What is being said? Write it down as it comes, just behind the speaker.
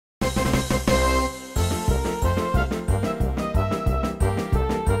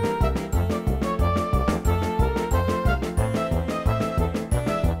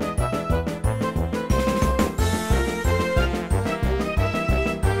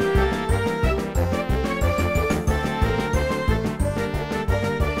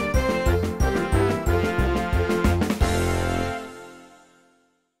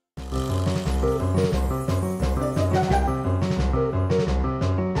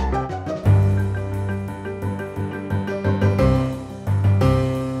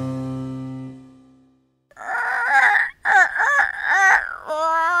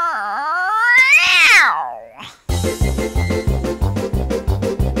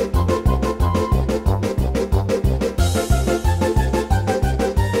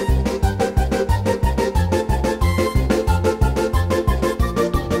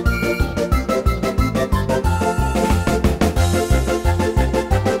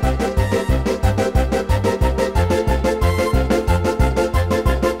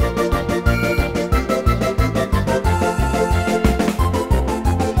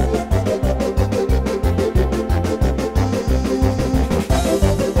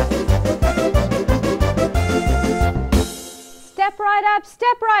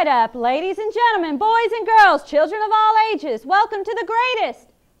Step right up, ladies and gentlemen, boys and girls, children of all ages. Welcome to the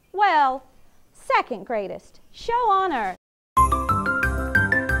greatest, well, second greatest show on earth.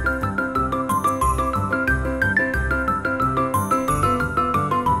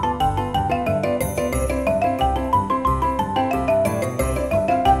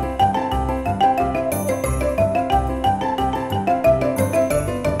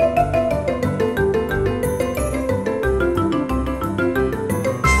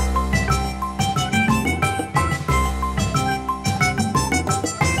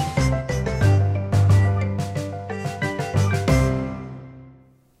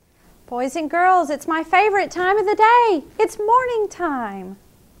 Boys and girls, it's my favorite time of the day. It's morning time.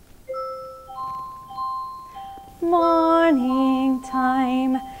 Morning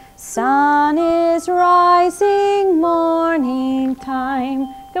time, sun is rising, morning time.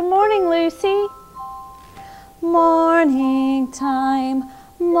 Good morning, Lucy. Morning time,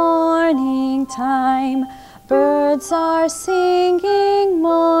 birds are singing,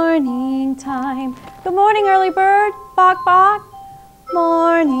 morning time. Good morning, early bird, bok bok.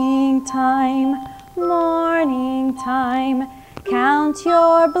 Morning time, count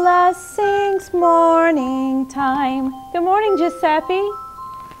your blessings, morning time. Good morning, Giuseppe.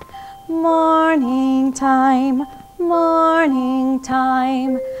 Morning time,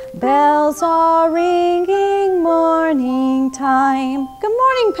 bells are ringing, morning time. Good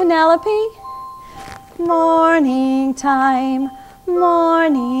morning, Penelope. Morning time,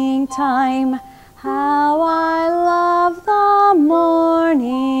 how I love the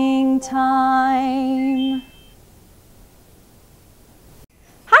morning time.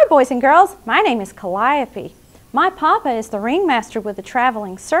 Hi, boys and girls. My name is Calliope. My papa is the ringmaster with the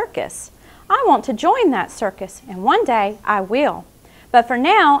traveling circus. I want to join that circus, and one day I will. But for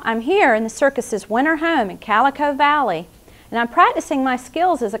now, I'm here in the circus's winter home in Calico Valley, and I'm practicing my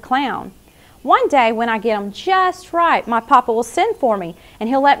skills as a clown. One day, when I get them just right, my papa will send for me, and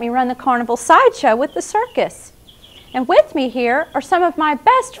he'll let me run the carnival sideshow with the circus. And with me here are some of my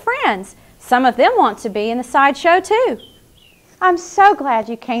best friends. Some of them want to be in the sideshow too. I'm so glad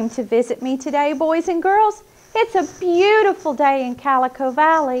you came to visit me today, boys and girls. It's a beautiful day in Calico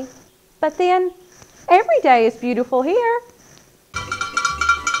Valley. But then, every day is beautiful here.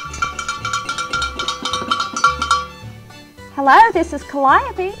 Hello, this is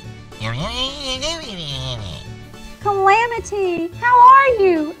Calliope. Calamity, how are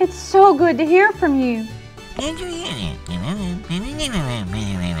you? It's so good to hear from you.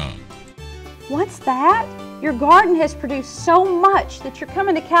 What's that? Your garden has produced so much that you're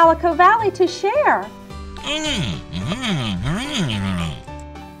coming to Calico Valley to share.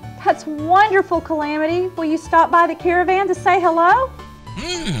 That's wonderful, Calamity. Will you stop by the caravan to say hello?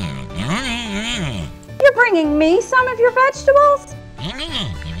 You're bringing me some of your vegetables?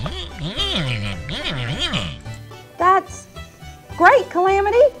 That's great,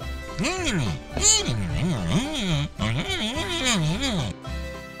 Calamity.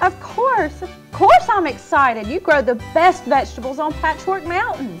 Of course I'm excited. You grow the best vegetables on Patchwork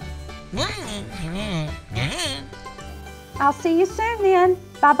Mountain. I'll see you soon then.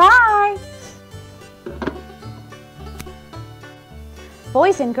 Bye-bye.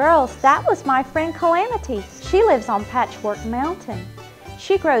 Boys and girls, that was my friend Calamity. She lives on Patchwork Mountain.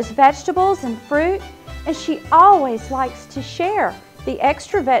 She grows vegetables and fruit, and she always likes to share the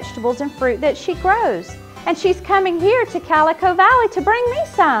extra vegetables and fruit that she grows. And she's coming here to Calico Valley to bring me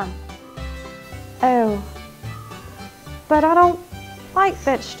some. Oh, but I don't like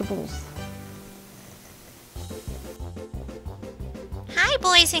vegetables. Hi,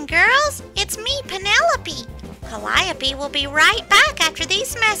 boys and girls. It's me, Penelope. Calliope will be right back after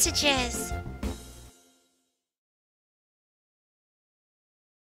these messages.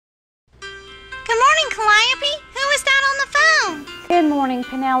 Good morning, Calliope. Who is that on the phone? Good morning,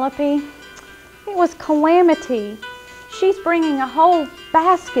 Penelope. It was Calamity. She's bringing a whole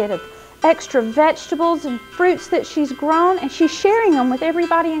basket of extra vegetables and fruits that she's grown, and she's sharing them with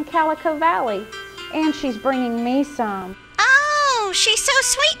everybody in Calico Valley. And she's bringing me some. Oh, she's so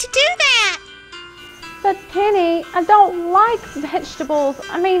sweet to do that. But Penny, I don't like vegetables.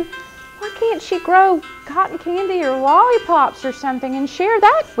 I mean, why can't she grow cotton candy or lollipops or something and share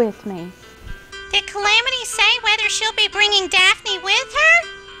that with me? Did Calamity say whether she'll be bringing Daphne with her?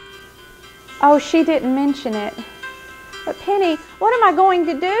 Oh, she didn't mention it. But Penny, what am I going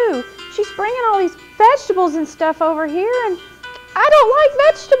to do? She's bringing all these vegetables and stuff over here, and I don't like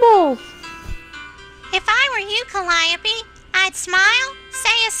vegetables. If I were you, Calliope, I'd smile,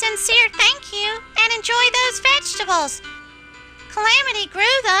 say a sincere thank you, and enjoy those vegetables. Calamity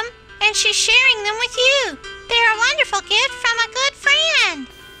grew them, and she's sharing them with you. They're a wonderful gift from a good friend.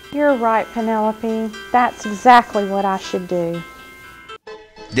 You're right, Penelope. That's exactly what I should do.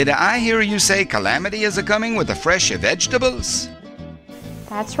 Did I hear you say Calamity is a-coming with the fresh vegetables?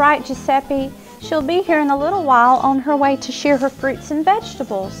 That's right, Giuseppe. She'll be here in a little while on her way to share her fruits and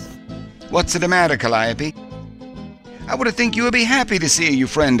vegetables. What's the matter, Calliope? I would think you would be happy to see your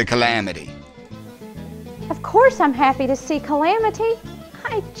friend Calamity. Of course I'm happy to see Calamity.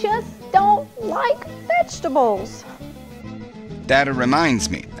 I just don't like vegetables. That reminds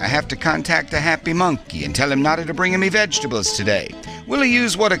me, I have to contact a happy monkey and tell him not to bring me vegetables today. Will he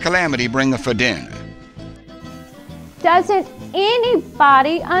use what a Calamity bring for dinner? Doesn't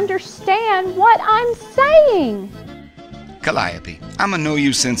anybody understand what I'm saying? Calliope, I'ma know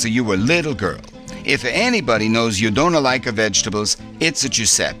you since you a little girl. If anybody knows you don't like vegetables, it's a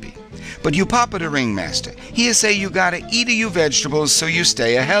Giuseppe. But you papa the ringmaster, he say you gotta eat you vegetables so you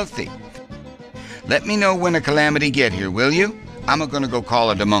stay healthy. Let me know when a Calamity get here, will you? I'm gonna go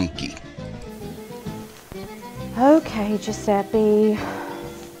call the monkey. Okay, Giuseppe.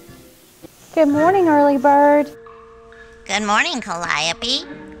 Good morning, early bird. Good morning, Calliope.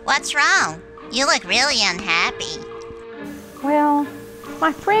 What's wrong? You look really unhappy. Well,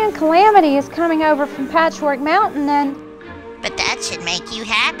 my friend Calamity is coming over from Patchwork Mountain and... But that should make you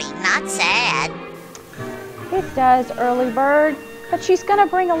happy, not sad. It does, early bird. But she's going to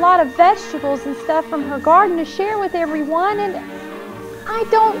bring a lot of vegetables and stuff from her garden to share with everyone, and I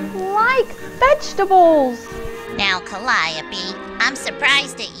don't like vegetables. Now, Calliope, I'm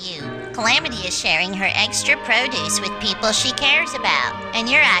surprised at you. Calamity is sharing her extra produce with people she cares about, and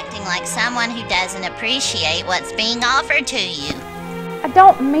you're acting like someone who doesn't appreciate what's being offered to you. I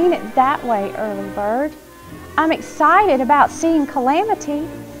don't mean it that way, early bird. I'm excited about seeing Calamity,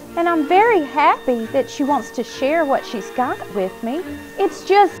 and I'm very happy that she wants to share what she's got with me. It's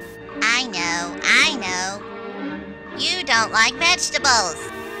just... I know. You don't like vegetables.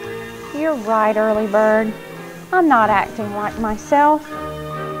 You're right, early bird. I'm not acting like myself.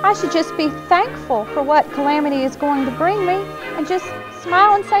 I should just be thankful for what Calamity is going to bring me and just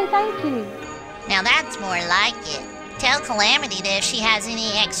smile and say thank you. Now that's more like it. Tell Calamity that if she has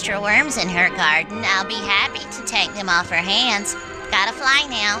any extra worms in her garden, I'll be happy to take them off her hands. Gotta fly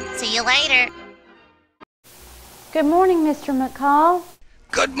now. See you later. Good morning, Mr. McCall.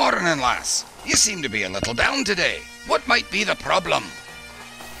 Good morning, lass. You seem to be a little down today. What might be the problem?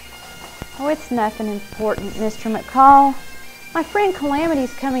 Oh, it's nothing important, Mr. McCall. My friend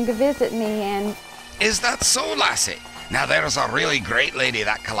Calamity's coming to visit me and... Is that so, lassie? Now there's a really great lady,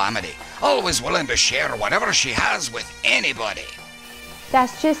 that Calamity. Always willing to share whatever she has with anybody.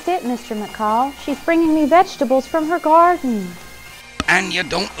 That's just it, Mr. McCall. She's bringing me vegetables from her garden. And you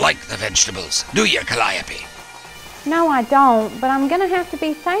don't like the vegetables, do you, Calliope? No, I don't, but I'm going to have to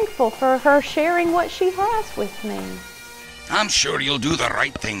be thankful for her sharing what she has with me. I'm sure you'll do the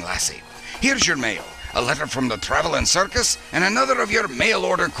right thing, lassie. Here's your mail. A letter from the traveling circus and another of your mail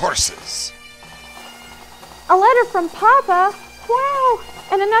order courses. A letter from Papa? Wow!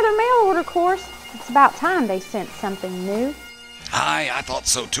 And another mail order course. It's about time they sent something new. Aye, I thought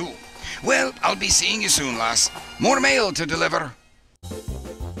so too. Well, I'll be seeing you soon, lass. More mail to deliver.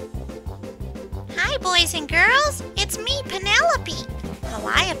 Hi, boys and girls. It's me, Penelope.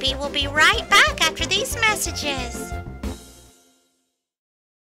 Calliope will be right back after these messages.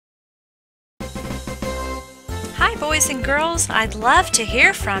 Hi, boys and girls. I'd love to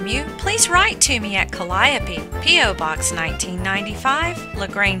hear from you. Please write to me at Calliope, P.O. Box 1995,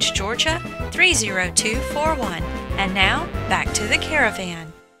 LaGrange, Georgia 30241. And now, back to the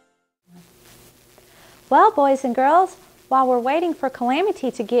caravan. Well, boys and girls, while we're waiting for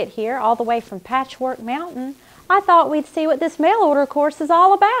Calamity to get here all the way from Patchwork Mountain, I thought we'd see what this mail order course is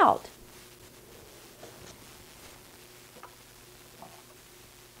all about.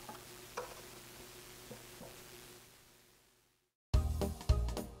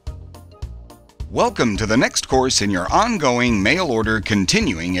 Welcome to the next course in your ongoing mail order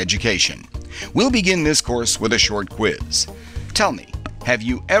continuing education. We'll begin this course with a short quiz. Tell me, have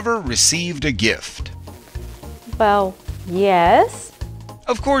you ever received a gift? Well, yes.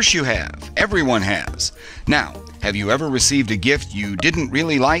 Of course you have. Everyone has. Now, have you ever received a gift you didn't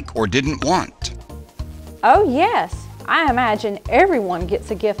really like or didn't want? Oh, yes. I imagine everyone gets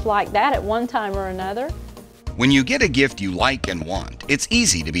a gift like that at one time or another. When you get a gift you like and want, it's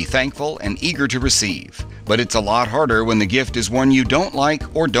easy to be thankful and eager to receive. But it's a lot harder when the gift is one you don't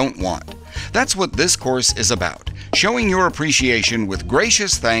like or don't want. That's what this course is about, showing your appreciation with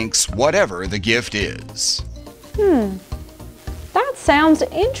gracious thanks, whatever the gift is. That sounds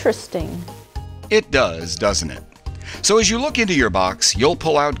interesting. It does, doesn't it? So as you look into your box, you'll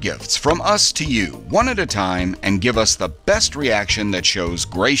pull out gifts from us to you, one at a time, and give us the best reaction that shows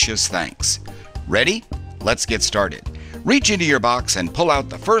gracious thanks. Ready? Let's get started. Reach into your box and pull out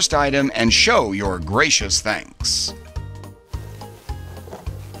the first item and show your gracious thanks.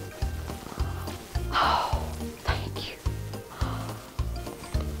 Oh, thank you.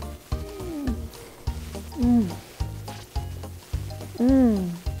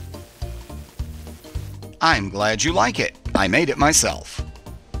 I'm glad you like it. I made it myself.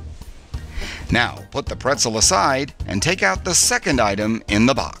 Now, put the pretzel aside and take out the second item in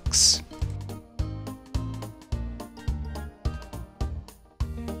the box.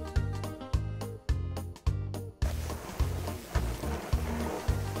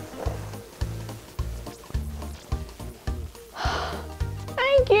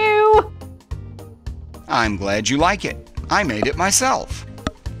 Thank you. I'm glad you like it. I made it myself.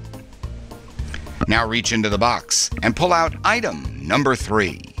 Now reach into the box and pull out item number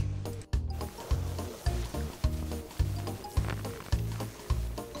 3.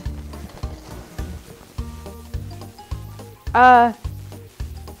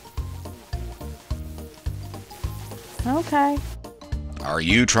 Okay. Are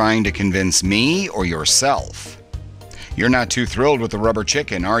you trying to convince me or yourself? You're not too thrilled with the rubber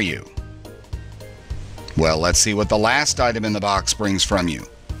chicken, are you? Well, let's see what the last item in the box brings from you.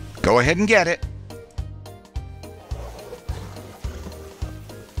 Go ahead and get it.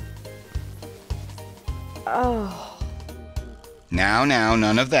 Oh. Now,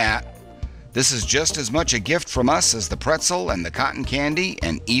 none of that. This is just as much a gift from us as the pretzel and the cotton candy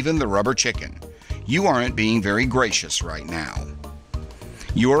and even the rubber chicken. You aren't being very gracious right now.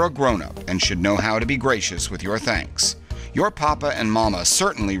 You are a grown-up and should know how to be gracious with your thanks. Your papa and mama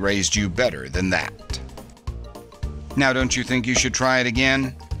certainly raised you better than that. Now, don't you think you should try it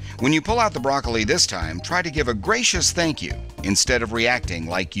again? When you pull out the broccoli this time, try to give a gracious thank you instead of reacting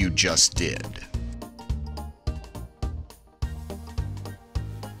like you just did.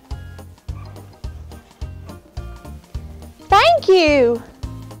 Thank you.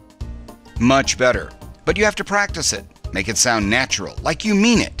 Much better. But you have to practice it. Make it sound natural, like you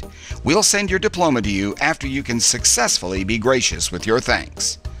mean it. We'll send your diploma to you after you can successfully be gracious with your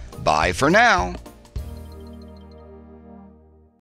thanks. Bye for now.